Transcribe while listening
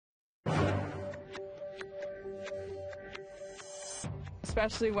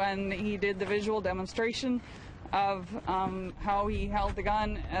especially when he did the visual demonstration of how he held the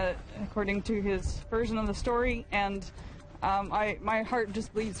gun according to his version of the story, and my heart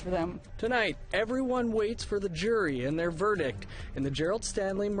just bleeds for them. Tonight, everyone waits for the jury and their verdict in the Gerald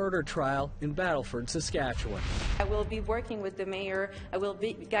Stanley murder trial in Battleford, Saskatchewan. I will be working with the mayor. I will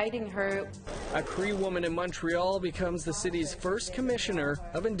be guiding her. A Cree woman in Montreal becomes the city's first Commissioner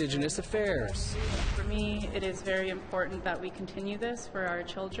of Indigenous Affairs. For me, it is very important that we continue this for our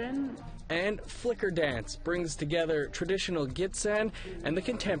children. And Flicker Dance brings together traditional Gitxsan and the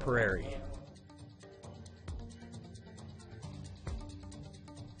contemporary.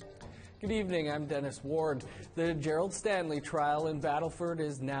 Good evening, I'm Dennis Ward. The Gerald Stanley trial in Battleford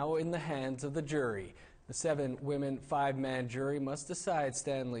is now in the hands of the jury. The 7-women, 5-man jury must decide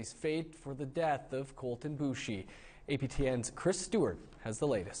Stanley's fate for the death of Colton Boushie. APTN's Chris Stewart has the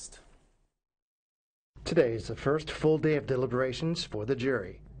latest. Today is the first full day of deliberations for the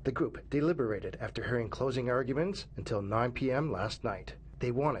jury. The group deliberated after hearing closing arguments until 9 p.m. last night.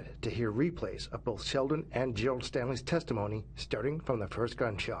 They wanted to hear replays of both Sheldon and Gerald Stanley's testimony starting from the first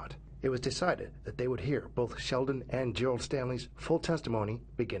gunshot. It was decided that they would hear both Sheldon and Gerald Stanley's full testimony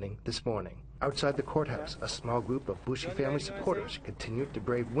beginning this morning. Outside the courthouse, a small group of Boushie family supporters continued to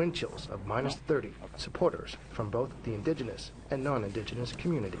brave wind chills of -30. Supporters from both the Indigenous and non-Indigenous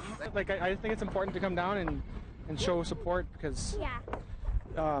community. I think it's important to come down and show support because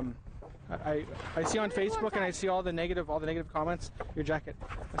I see on Facebook and I see all the negative comments. Your jacket.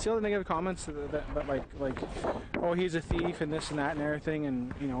 I see all the negative comments that like oh, he's a thief and this and that and everything,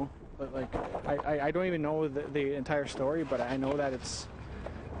 and you know, like I don't even know the entire story, but I know that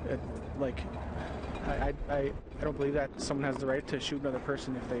I don't believe that someone has the right to shoot another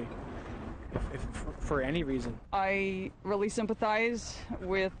person if for any reason. I really sympathize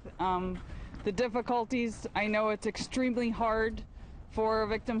with the difficulties. I know it's extremely hard for a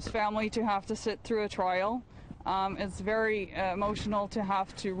victim's family to have to sit through a trial. It's very emotional to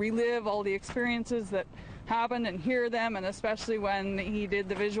have to relive all the experiences that happened and hear them, and especially when he did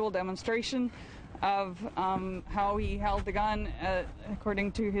the visual demonstration of how he held the gun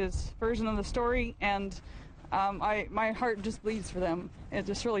according to his version of the story, and my heart just bleeds for them. It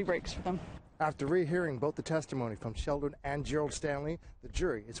just really breaks for them. After rehearing both the testimony from Sheldon and Gerald Stanley, the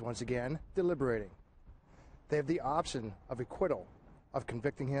jury is once again deliberating. They have the option of acquittal, of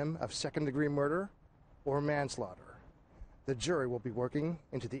convicting him of second-degree murder or manslaughter. The jury will be working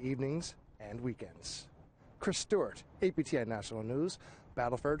into the evenings and weekends. Chris Stewart, APTN National News,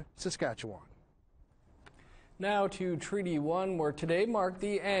 Battleford, Saskatchewan. Now to Treaty 1, where today marked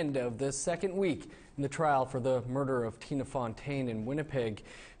the end of the second week in the trial for the murder of Tina Fontaine in Winnipeg.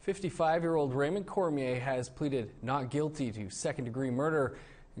 55-year-old Raymond Cormier has pleaded not guilty to second-degree murder.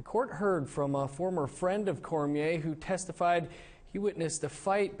 The court heard from a former friend of Cormier who testified he witnessed a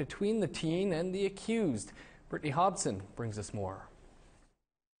fight between the teen and the accused. Brittany Hobson brings us more.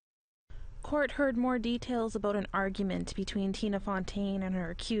 Court heard more details about an argument between Tina Fontaine and her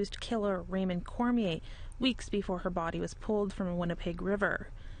accused killer, Raymond Cormier, weeks before her body was pulled from a Winnipeg river.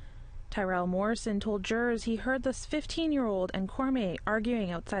 Tyrell Morrison told jurors he heard this 15-year-old and Cormier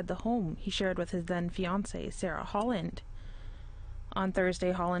arguing outside the home he shared with his then-fiancée, Sarah Holland. On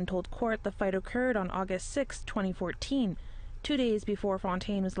Thursday, Holland told court the fight occurred on August 6, 2014, 2 days before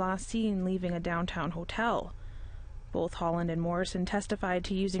Fontaine was last seen leaving a downtown hotel. Both Holland and Morrison testified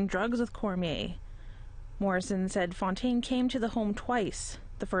to using drugs with Cormier. Morrison said Fontaine came to the home twice,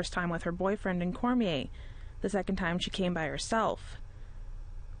 the first time with her boyfriend and Cormier, the second time she came by herself.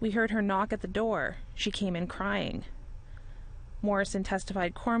 We heard her knock at the door. She came in crying. Morrison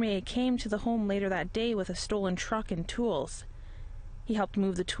testified Cormier came to the home later that day with a stolen truck and tools. He helped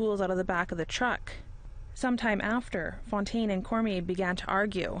move the tools out of the back of the truck. Sometime after, Fontaine and Cormier began to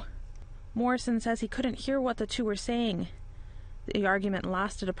argue. Morrison says he couldn't hear what the two were saying. The argument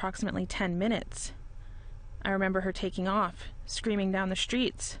lasted approximately 10 minutes. I remember her taking off, screaming down the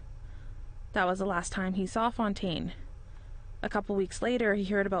streets. That was the last time he saw Fontaine. A couple weeks later, he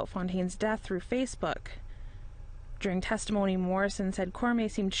heard about Fontaine's death through Facebook. During testimony, Morrison said Cormier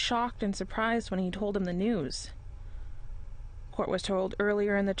seemed shocked and surprised when he told him the news. Court was told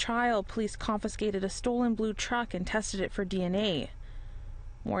earlier in the trial police confiscated a stolen blue truck and tested it for DNA.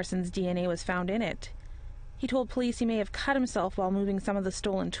 Morrison's DNA was found in it. He told police he may have cut himself while moving some of the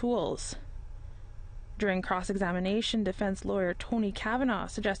stolen tools. During cross-examination, defense lawyer Tony Kavanaugh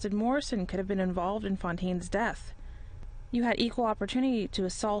suggested Morrison could have been involved in Fontaine's death. You had equal opportunity to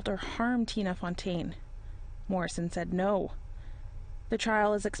assault or harm Tina Fontaine. Morrison said no. The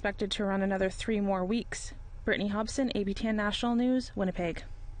trial is expected to run another 3 more weeks. Brittany Hobson, APTN National News, Winnipeg.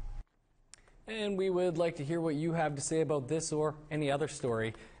 And we would like to hear what you have to say about this or any other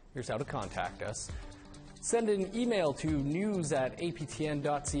story. Here's how to contact us. Send an email to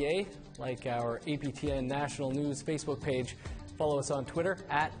news@aptn.ca, like our APTN National News Facebook page. Follow us on Twitter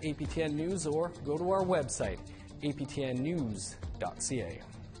 @APTN News, or go to our website, aptnnews.ca.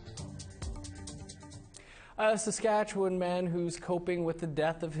 A Saskatchewan man who's coping with the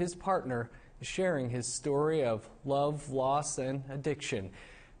death of his partner is sharing his story of love, loss, and addiction.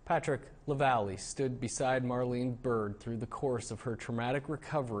 Patrick Lavalley stood beside Marlene Bird through the course of her traumatic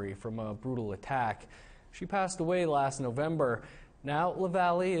recovery from a brutal attack. She passed away last November. Now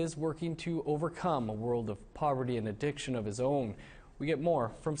Lavalley is working to overcome a world of poverty and addiction of his own. We get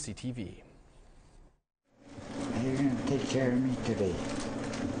more from CTV. You're going to take care of me today.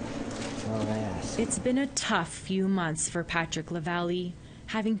 That's all I ask. It's been a tough few months for Patrick Lavalley,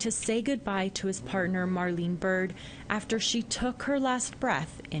 having to say goodbye to his partner Marlene Bird after she took her last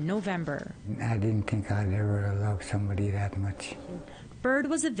breath in November. I didn't think I'd ever love somebody that much. Bird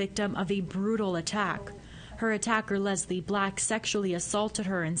was a victim of a brutal attack. Her attacker, Leslie Black, sexually assaulted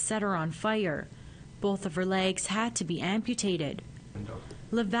her and set her on fire. Both of her legs had to be amputated.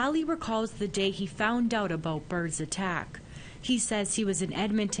 Lavalley recalls the day he found out about Bird's attack. He says he was in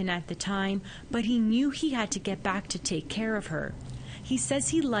Edmonton at the time, but he knew he had to get back to take care of her. He says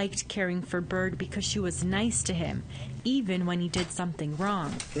he liked caring for Bird because she was nice to him, even when he did something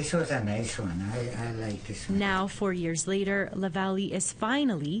wrong. This was a nice one. I like this one. Now, 4 years later, Lavalley is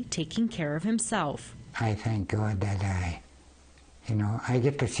finally taking care of himself. I thank God that I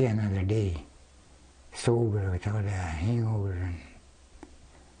get to see another day sober without a hangover and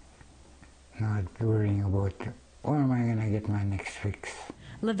not worrying about where am I going to get my next fix.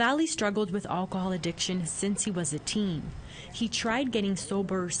 Lavalley struggled with alcohol addiction since he was a teen. He tried getting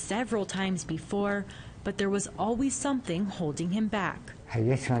sober several times before, but there was always something holding him back. I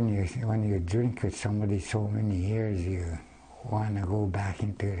guess when you drink with somebody so many years, you want to go back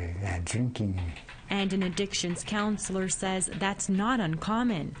into that drinking. And an addictions counselor says that's not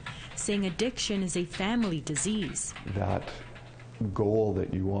uncommon, saying addiction is a family disease. That goal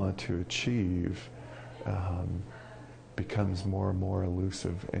that you want to achieve becomes more and more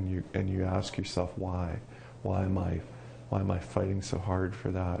elusive, and you ask yourself why am I fighting so hard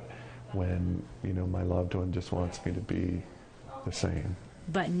for that when my loved one just wants me to be the same.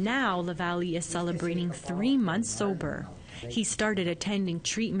 But now Lavalley is celebrating 3 months sober. He started attending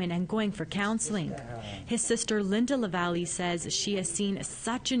treatment and going for counseling. His sister Linda Lavalley says she has seen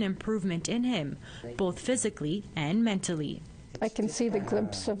such an improvement in him, both physically and mentally. I can see the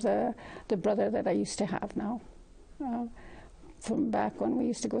glimpse of the brother that I used to have now. From back when we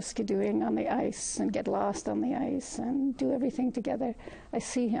used to go skidooing on the ice and get lost on the ice and do everything together. I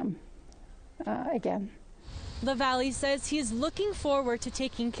see him again. Lavalley says he's looking forward to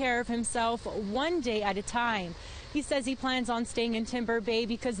taking care of himself one day at a time. He says he plans on staying in Timber Bay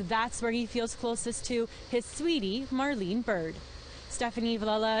because that's where he feels closest to his sweetie, Marlene Bird. Stephanie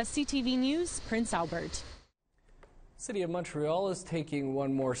Villala, CTV News, Prince Albert. City of Montreal is taking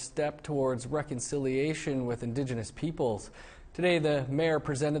one more step towards reconciliation with Indigenous peoples. Today, the mayor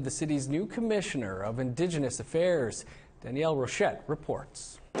presented the city's new Commissioner of Indigenous Affairs. Danielle Rochette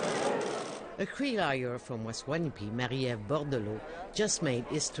reports. A Cree lawyer from West Winnipeg, Marie-Ève Bordeleau, just made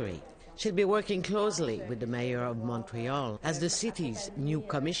history. She'll be working closely with the mayor of Montreal as the city's new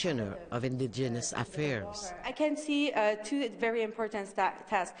Commissioner of Indigenous Affairs. I can see two very important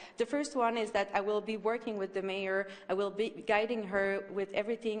tasks. The first one is that I will be working with the mayor. I will be guiding her with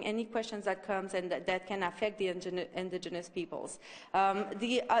everything, any questions that comes and that can affect the Indigenous peoples.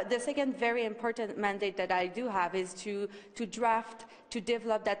 The second very important mandate that I do have is to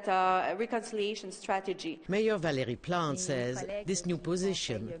develop that reconciliation strategy. Mayor Valérie Plante says this new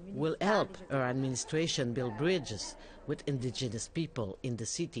position will help her administration build bridges with Indigenous people in the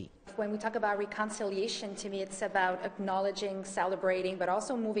city. When we talk about reconciliation, to me it's about acknowledging, celebrating, but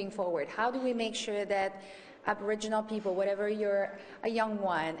also moving forward. How do we make sure that Aboriginal people, whatever you're a young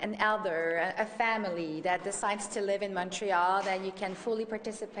one, an elder, a family that decides to live in Montreal, that you can fully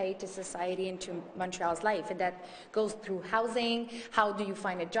participate to society and to Montreal's life. And that goes through housing, how do you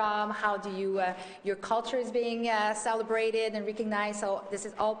find a job, how do you, your culture is being celebrated and recognized. So this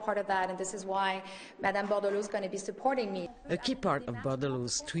is all part of that, and this is why Madame Bordeleau is going to be supporting me. A key part of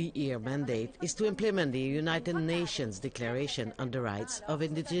Bordeleau's 3-year mandate is to implement the United Nations Declaration on the Rights of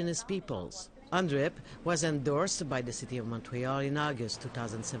Indigenous Peoples. UNDRIP was endorsed by the City of Montreal in August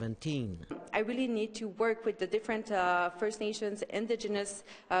 2017. I really need to work with the different First Nations, Indigenous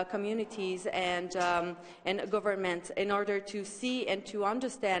communities and government in order to see and to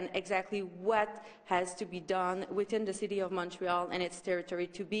understand exactly what has to be done within the City of Montreal and its territory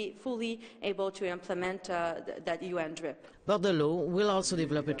to be fully able to implement that UNDRIP. Bordeleau will also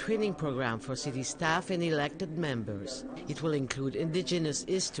develop a training program for city staff and elected members. It will include Indigenous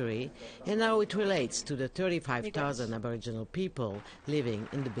history and how it relates to the 35,000 Aboriginal people living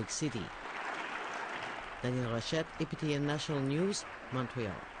in the big city. Daniel Rochette, APTN National News,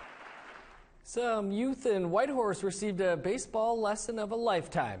 Montreal. Some youth in Whitehorse received a baseball lesson of a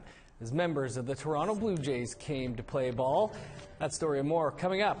lifetime as members of the Toronto Blue Jays came to play ball. That story and more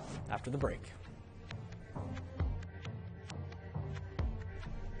coming up after the break.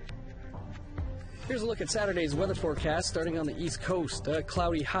 Here's a look at Saturday's weather forecast starting on the East Coast. A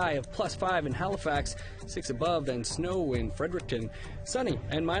cloudy high of +5 in Halifax, 6 above, then snow in Fredericton. Sunny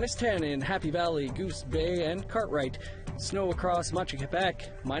and -10 in Happy Valley, Goose Bay, and Cartwright. Snow across much of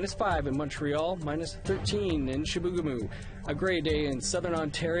Quebec, -5 in Montreal, -13 in Chibougamau. A gray day in southern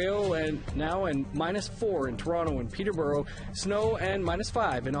Ontario and -4 in Toronto and Peterborough. Snow and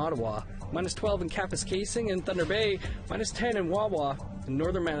 -5 in Ottawa. -12 in Kapuskasing and Thunder Bay, -10 in Wawa. In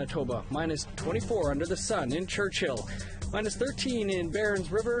northern Manitoba, -24 under the sun in Churchill, -13 in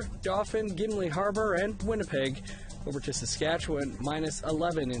Barons River, Dauphin, Gimli Harbor, and Winnipeg. Over to Saskatchewan,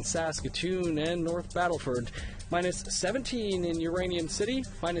 -11 in Saskatoon and North Battleford, -17 in Uranium City,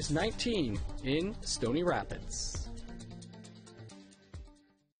 -19 in Stony Rapids.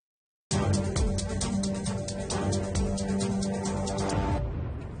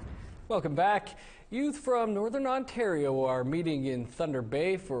 Welcome back. Youth from Northern Ontario are meeting in Thunder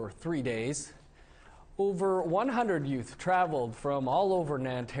Bay for 3 days. Over 100 youth traveled from all over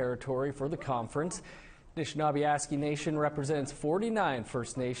NAN territory for the conference. Anishinaabe Nation represents 49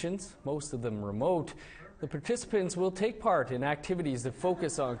 First Nations, most of them remote. The participants will take part in activities that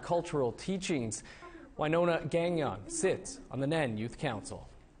focus on cultural teachings. Winona Gagnon sits on the NAN Youth Council.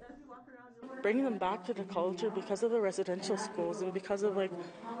 Bringing them back to the culture because of the residential schools and because of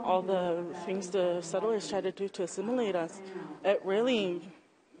all the things the settlers try to do to assimilate us, it really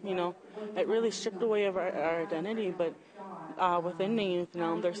stripped away of our identity. But within the youth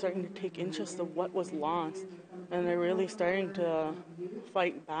now, they're starting to take interest of what was lost, and they're really starting to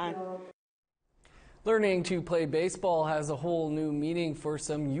fight back. Learning to play baseball has a whole new meaning for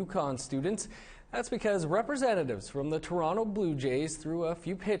some Yukon students. That's because representatives from the Toronto Blue Jays threw a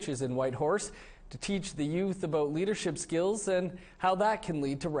few pitches in Whitehorse to teach the youth about leadership skills and how that can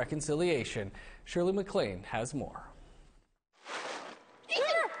lead to reconciliation. Shirley McLean has more.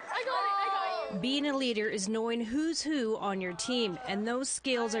 Being a leader is knowing who's who on your team, and those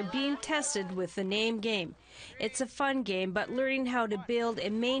skills are being tested with the name game. It's a fun game, but learning how to build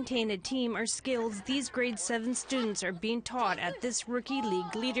and maintain a team are skills these grade 7 students are being taught at this Rookie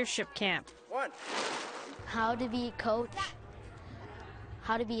League leadership camp. How to be a coach,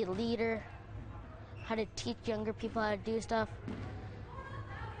 how to be a leader, how to teach younger people how to do stuff,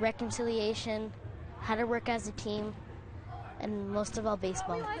 reconciliation, how to work as a team, and most of all,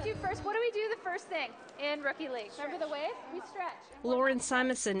 baseball. What do we want to do first? What do we do the first thing in Rookie League? Remember the wave? We stretch. Lauren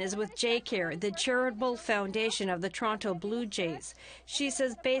Simonson is with J-Care, the charitable foundation of the Toronto Blue Jays. She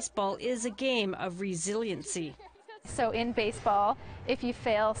says baseball is a game of resiliency. So in baseball, if you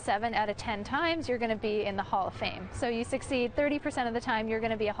fail 7 out of 10 times, you're going to be in the Hall of Fame. So you succeed 30% of the time, you're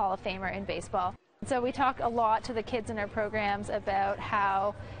going to be a Hall of Famer in baseball. So we talk a lot to the kids in our programs about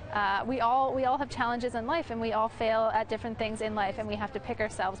how we all have challenges in life, and we all fail at different things in life, and we have to pick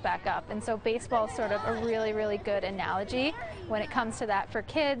ourselves back up. And so baseball is sort of a really, really good analogy when it comes to that for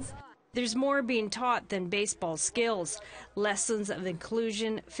kids. There's more being taught than baseball skills. Lessons of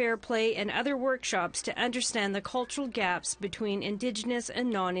inclusion, fair play, and other workshops to understand the cultural gaps between Indigenous and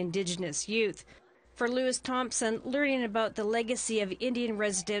non-Indigenous youth. For Lewis Thompson, learning about the legacy of Indian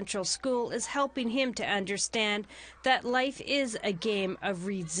residential school is helping him to understand that life is a game of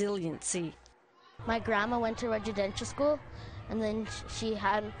resiliency. My grandma went to residential school, and then she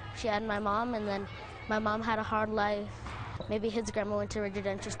had my mom, and then my mom had a hard life. Maybe his grandma went to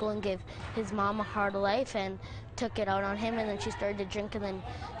residential school and gave his mom a hard life and took it out on him, and then she started to drink, and then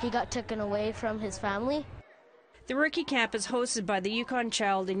he got taken away from his family. The Rookie Camp is hosted by the Yukon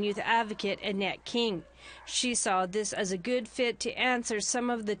Child and Youth Advocate Annette King. She saw this as a good fit to answer some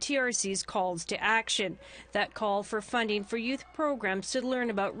of the TRC's calls to action. That call for funding for youth programs to learn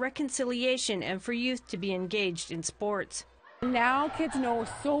about reconciliation and for youth to be engaged in sports. Now kids know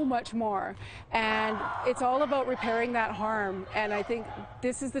so much more, and it's all about repairing that harm, and I think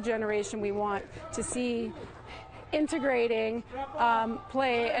this is the generation we want to see integrating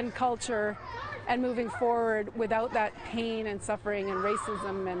play and culture and moving forward without that pain and suffering and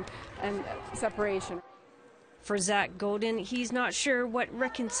racism and separation. For Zach Godin, he's not sure what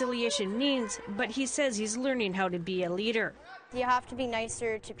reconciliation means, but he says he's learning how to be a leader. You have to be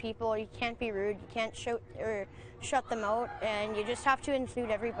nicer to people. You can't be rude. You can't shout or shut them out, and you just have to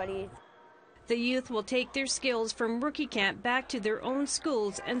include everybody. The youth will take their skills from rookie camp back to their own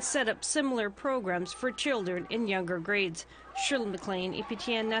schools and set up similar programs for children in younger grades. Shirley McLean,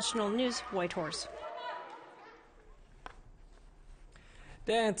 APTN National News, Whitehorse.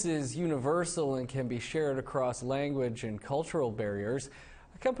 Dance is universal and can be shared across language and cultural barriers.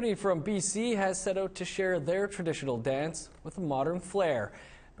 A company from BC has set out to share their traditional dance with a modern flair.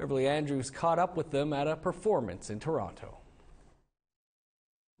 Beverly Andrews caught up with them at a performance in Toronto.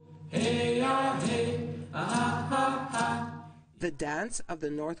 The dance of the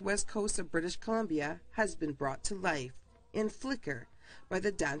northwest coast of British Columbia has been brought to life in Flicker by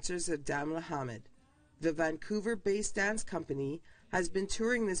the dancers of Damlahamid. The Vancouver-based dance company has been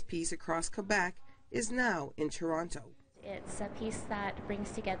touring this piece across Quebec, is now in Toronto. It's a piece that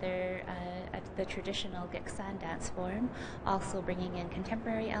brings together the traditional Gitxsan dance form, also bringing in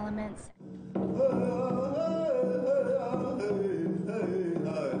contemporary elements.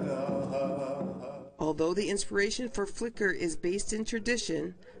 Although the inspiration for Flicker is based in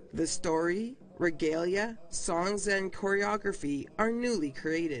tradition, the story, regalia, songs, and choreography are newly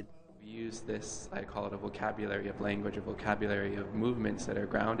created. We use this, I call it a vocabulary of language, a vocabulary of movements that are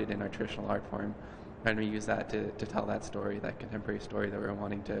grounded in our traditional art form. And we use that to tell that story, that contemporary story that we're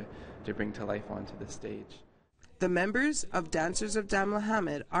wanting to bring to life onto the stage. The members of Dancers of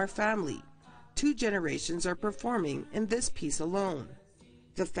Damlahamid are family. 2 generations are performing in this piece alone.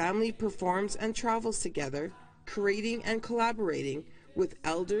 The family performs and travels together, creating and collaborating with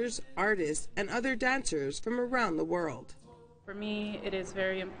elders, artists, and other dancers from around the world. For me, it is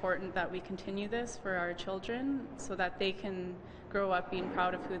very important that we continue this for our children so that they can grow up being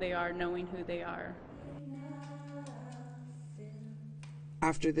proud of who they are, knowing who they are.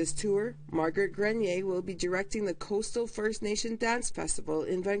 After this tour, Margaret Grenier will be directing the Coastal First Nation Dance Festival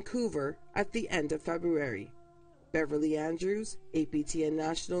in Vancouver at the end of February. Beverly Andrews, APTN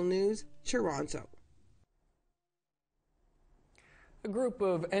National News, Toronto. A group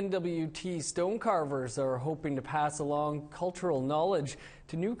of NWT stone carvers are hoping to pass along cultural knowledge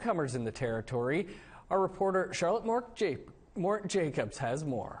to newcomers in the territory. Our reporter Charlotte Mort Jacobs has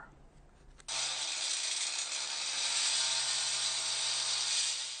more.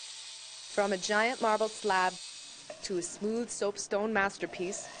 From a giant marble slab to a smooth soapstone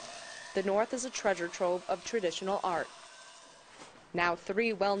masterpiece, the North is a treasure trove of traditional art. Now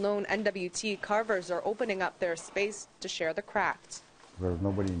 3 well-known NWT carvers are opening up their space to share the craft. There's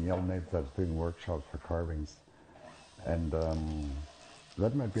nobody in Yellowknife that's doing workshops for carvings, and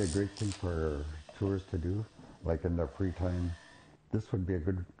that might be a great thing for tourists to do, like in their free time. This would be a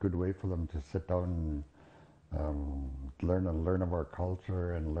good way for them to sit down and learn of our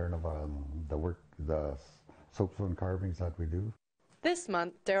culture and learn about the soapstone carvings that we do. This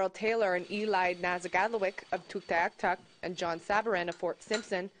month, Daryl Taylor and Eli Nazagadlowick of Tuktaaktuk and John Sabaran of Fort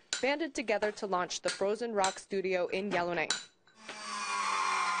Simpson banded together to launch the Frozen Rock Studio in Yellowknife.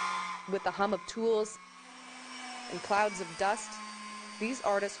 With the hum of tools and clouds of dust, these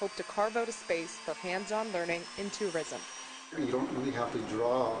artists hope to carve out a space for hands-on learning in tourism. You don't really have to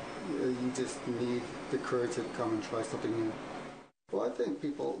draw, you just need the courage to come and try something new. Well, I think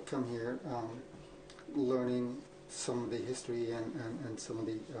people come here learning some of the history and some of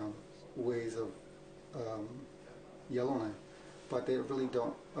the ways of Yellowknife, but they really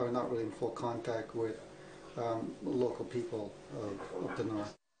are not really in full contact with local people of the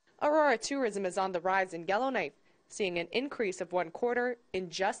North. Aurora tourism is on the rise in Yellowknife, seeing an increase of 1/4 in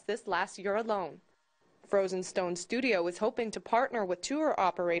just this last year alone. Frozen Stone Studio is hoping to partner with tour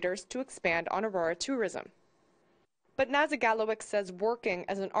operators to expand on Aurora tourism. But Nazagadlowick says working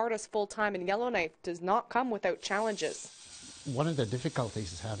as an artist full-time in Yellowknife does not come without challenges. One of the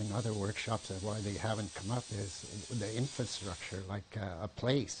difficulties is having other workshops and why they haven't come up is the infrastructure, like a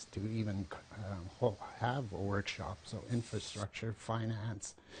place to even have a workshop. So infrastructure,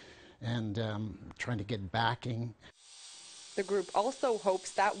 finance, and trying to get backing. The group also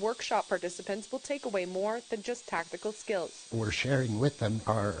hopes that workshop participants will take away more than just tactical skills. We're sharing with them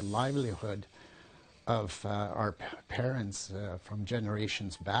our livelihood of our parents from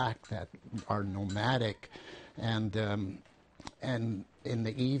generations back that are nomadic, and And in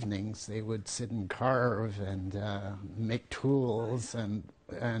the evenings, they would sit and carve and make tools, and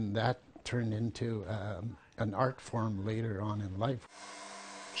that turned into an art form later on in life.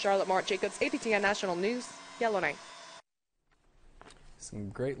 Charlotte Mort Jacobs, APTN National News, Yellowknife. Some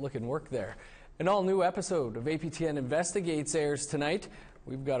great looking work there. An all new episode of APTN Investigates airs tonight.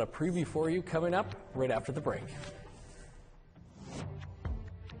 We've got a preview for you coming up right after the break.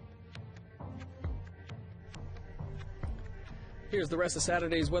 Here's the rest of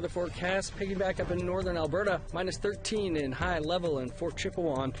Saturday's weather forecast. Picking back up in northern Alberta, minus 13 in High Level and Fort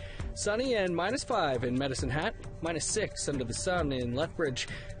Chipewyan. Sunny and minus 5 in Medicine Hat. Minus 6 under the sun in Lethbridge.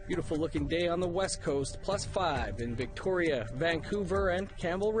 Beautiful looking day on the west coast. Plus 5 in Victoria, Vancouver, and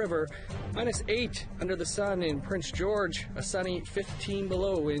Campbell River. Minus 8 under the sun in Prince George. A sunny 15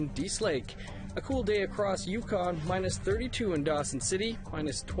 below in Dease Lake. A cool day across Yukon, minus 32 in Dawson City,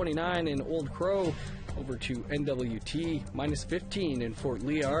 minus 29 in Old Crow. Over to NWT, minus 15 in Fort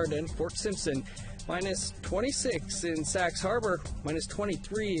Liard and Fort Simpson, minus 26 in Sax Harbor, minus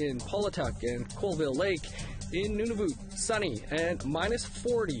 23 in Polituck and Colville Lake. In Nunavut, sunny and minus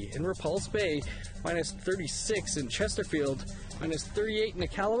 40 in Repulse Bay, minus 36 in Chesterfield, minus 38 in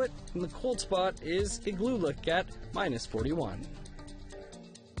Iqaluit, and the cold spot is Igloolik at minus 41.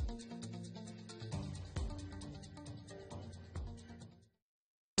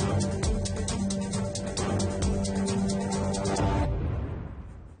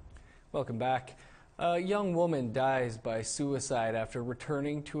 Welcome back. A young woman dies by suicide after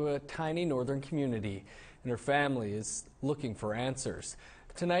returning to a tiny northern community, and her family is looking for answers.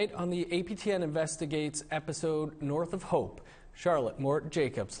 Tonight on the APTN Investigates episode North of Hope, Charlotte Mort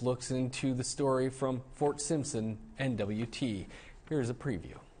Jacobs looks into the story from Fort Simpson, NWT. Here's a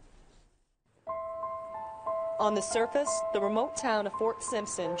preview. On the surface, the remote town of Fort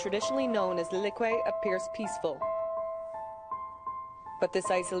Simpson, traditionally known as Lillikwe, appears peaceful. But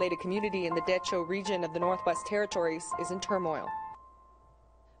this isolated community in the Decho region of the Northwest Territories is in turmoil.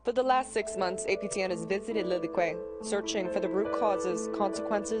 For the last 6 months, APTN has visited Lillikwe, searching for the root causes,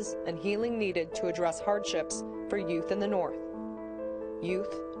 consequences, and healing needed to address hardships for youth in the north.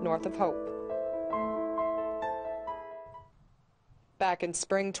 Youth north of hope. Back in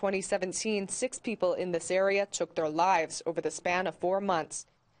spring 2017, 6 people in this area took their lives over the span of 4 months,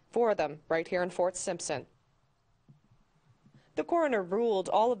 4 of them right here in Fort Simpson. The coroner ruled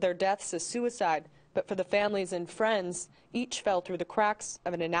all of their deaths as suicide, but for the families and friends, each fell through the cracks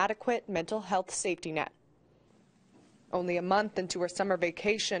of an inadequate mental health safety net. Only a month into her summer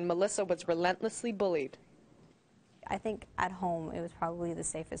vacation, Melissa was relentlessly bullied. I think at home it was probably the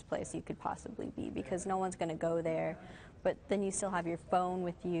safest place you could possibly be because no one's going to go there, but then you still have your phone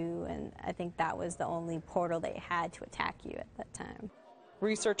with you, and I think that was the only portal they had to attack you at that time.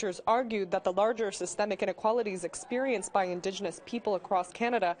 Researchers argued that the larger systemic inequalities experienced by Indigenous people across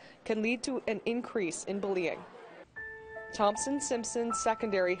Canada can lead to an increase in bullying. Thompson-Simpson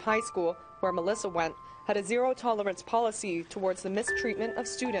Secondary High School, where Melissa went, had a zero-tolerance policy towards the mistreatment of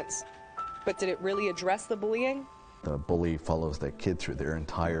students. But did it really address the bullying? The bully follows the kid through their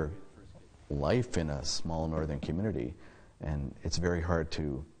entire life in a small northern community, and it's very hard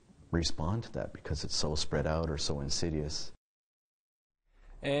to respond to that because it's so spread out or so insidious.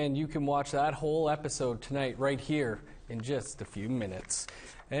 And you can watch that whole episode tonight right here in just a few minutes.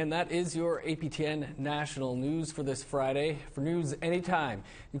 And that is your APTN National News for this Friday. For news anytime,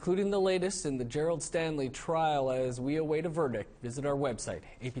 including the latest in the Gerald Stanley trial as we await a verdict, visit our website,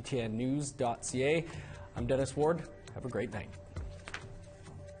 aptnnews.ca. I'm Dennis Ward. Have a great night.